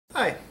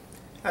Hi,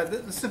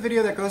 this is a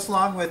video that goes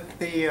along with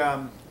the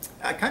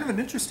kind of an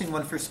interesting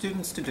one for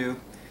students to do.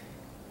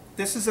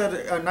 This is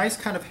a nice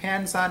kind of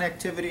hands-on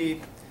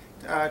activity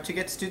to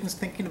get students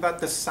thinking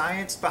about the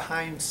science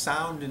behind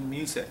sound and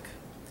music.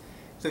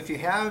 So if you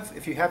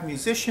have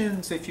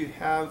musicians, if you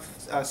have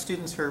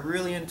students who are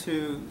really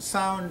into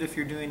sound, if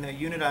you're doing a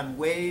unit on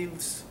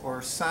waves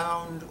or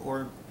sound,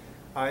 or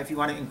if you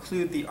want to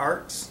include the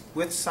arts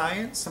with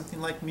science,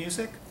 something like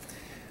music,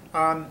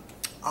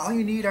 all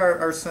you need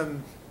are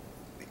some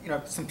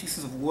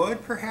pieces of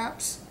wood,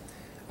 perhaps.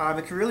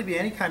 It could really be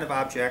any kind of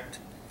object,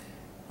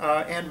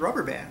 and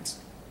rubber bands.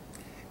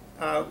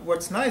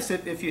 What's nice,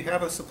 if you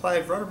have a supply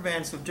of rubber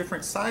bands of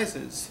different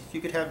sizes,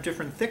 you could have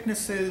different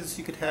thicknesses,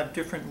 you could have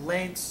different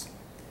lengths,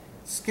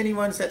 skinny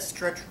ones that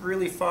stretch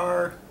really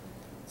far,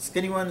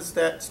 skinny ones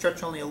that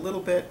stretch only a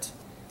little bit,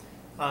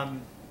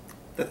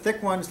 the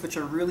thick ones which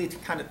are really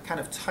kind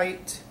of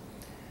tight.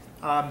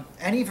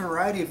 Any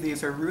variety of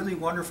these are really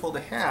wonderful to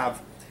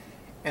have,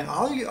 and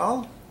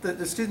all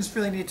the students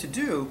really need to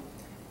do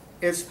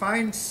is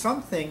find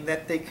something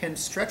that they can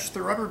stretch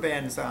the rubber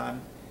bands on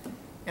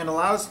and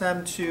allows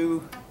them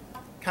to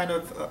kind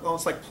of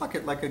almost like pluck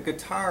it like a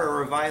guitar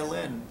or a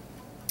violin,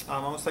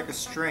 almost like a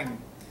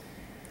string.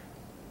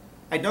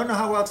 I don't know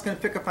how well it's going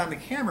to pick up on the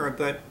camera,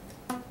 but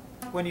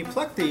when you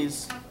pluck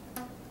these,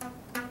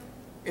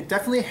 it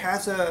definitely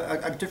has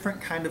a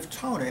different kind of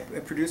tone.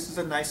 It produces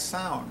a nice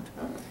sound.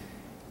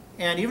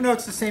 And even though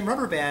it's the same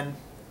rubber band,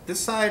 this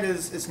side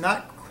is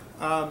not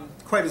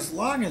quite as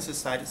long as this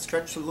side. It's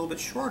stretched a little bit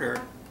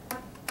shorter.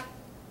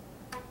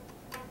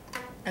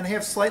 And they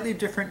have slightly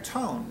different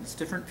tones,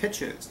 different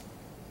pitches.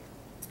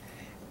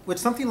 With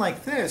something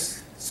like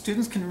this,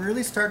 students can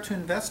really start to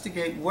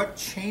investigate what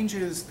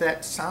changes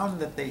that sound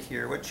that they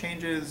hear,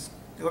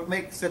 what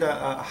makes it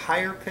a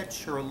higher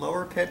pitch or a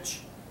lower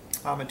pitch,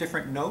 a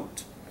different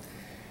note.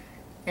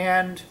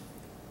 And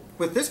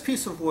with this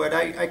piece of wood,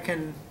 I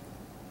can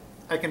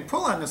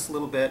pull on this a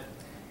little bit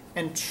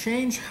and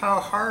change how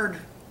hard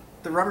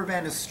the rubber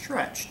band is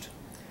stretched.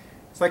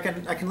 So I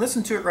can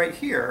listen to it right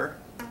here.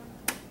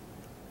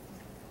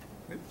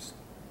 Oops.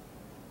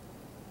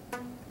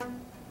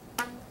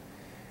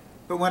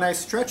 But when I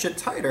stretch it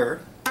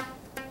tighter,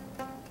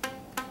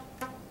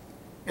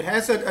 it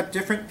has a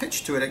different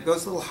pitch to it. It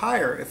goes a little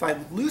higher. If I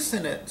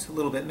loosen it a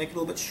little bit, make it a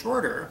little bit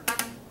shorter,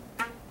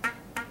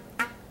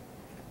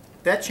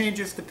 that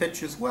changes the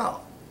pitch as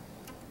well.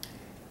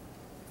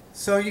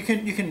 So you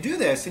can do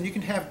this, and you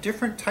can have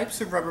different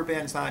types of rubber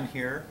bands on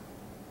here.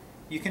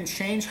 You can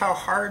change how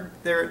hard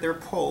they're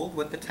pulled,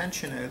 what the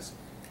tension is.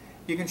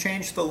 You can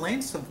change the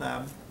lengths of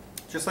them,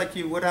 just like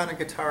you would on a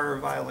guitar or a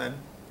violin.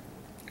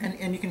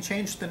 And you can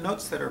change the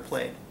notes that are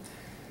played.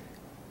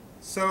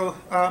 So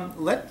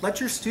let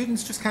your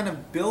students just kind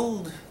of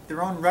build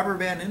their own rubber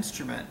band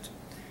instrument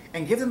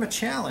and give them a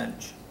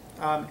challenge.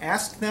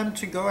 Ask them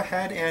to go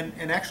ahead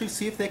and actually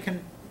see if they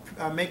can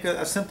make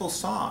a simple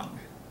song,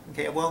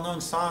 okay, a well-known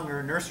song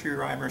or a nursery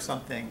rhyme or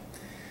something,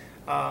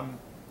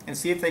 and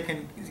see if they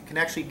can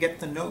actually get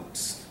the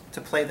notes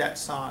to play that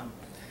song.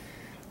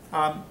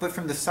 But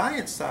from the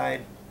science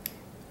side,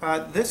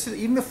 this is,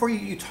 even before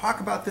you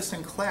talk about this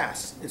in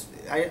class,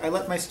 I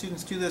let my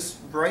students do this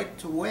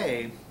right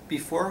away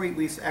before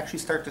we actually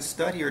start to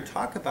study or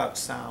talk about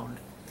sound.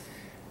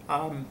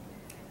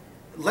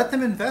 Let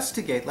them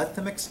investigate, let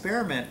them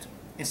experiment,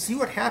 and see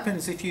what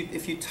happens if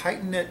you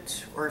tighten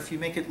it or if you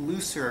make it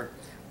looser.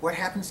 What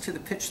happens to the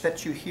pitch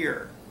that you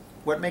hear?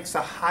 What makes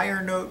a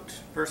higher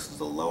note versus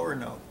a lower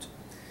note?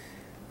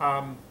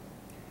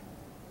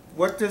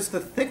 What does the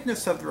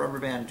thickness of the rubber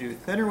band do?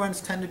 Thinner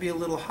ones tend to be a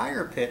little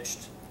higher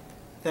pitched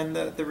than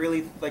the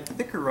really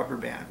thicker rubber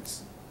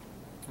bands.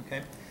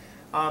 Okay.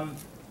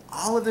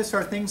 All of this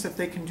are things that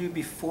they can do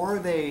before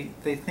they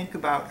think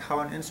about how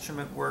an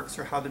instrument works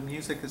or how the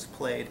music is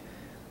played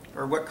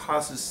or what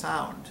causes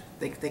sound.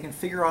 They can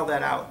figure all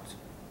that out.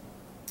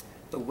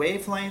 The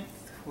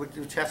wavelength,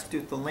 which has to do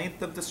with the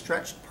length of the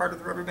stretched part of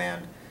the rubber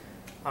band,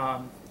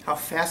 how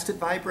fast it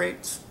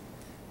vibrates.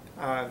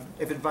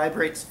 If it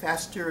vibrates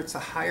faster, it's a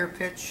higher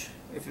pitch.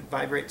 If it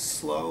vibrates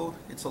slow,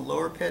 it's a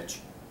lower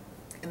pitch.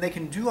 And they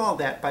can do all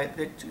that by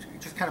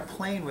just kind of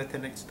playing with it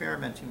and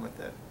experimenting with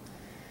it.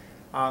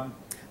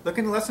 Look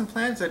in the lesson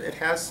plans. It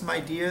has some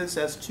ideas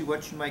as to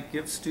what you might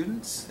give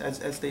students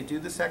as they do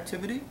this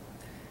activity.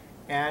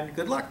 And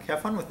good luck.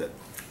 Have fun with it.